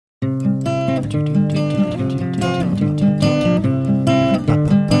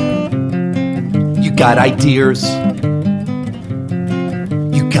got ideas.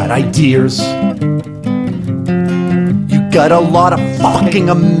 You got ideas. You got a lot of fucking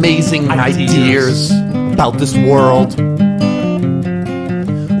amazing ideas about this world.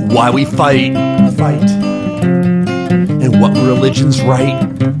 Why we fight, and what religion's right,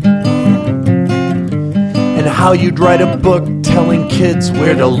 and how you'd write a book telling kids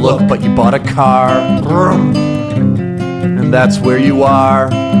where to look, but you bought a car, and that's where you are.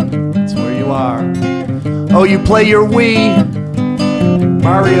 That's where you are. Oh, you play your Wii,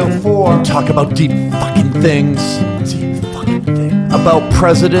 Mario 4. Talk about deep fucking things. About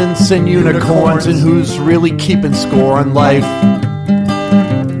presidents and unicorns and who's really keeping score on life.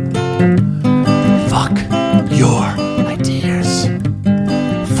 Fuck your ideas.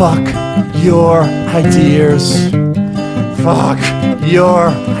 Fuck your ideas. Fuck your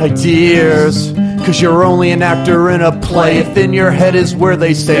ideas. 'Cause you're only an actor in a play if in your head is where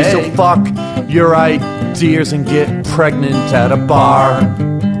they stay. So fuck your ideas and get pregnant at a bar.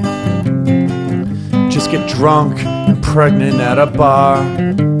 Just get drunk and pregnant at a bar.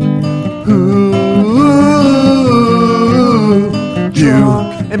 Ooh,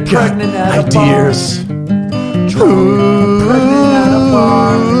 drunk and pregnant at a bar. Drunk and pregnant at a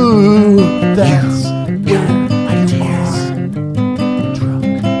bar. That's your ideas.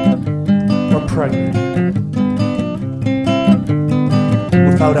 Drunk or pregnant.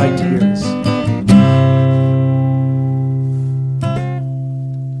 Without ideas.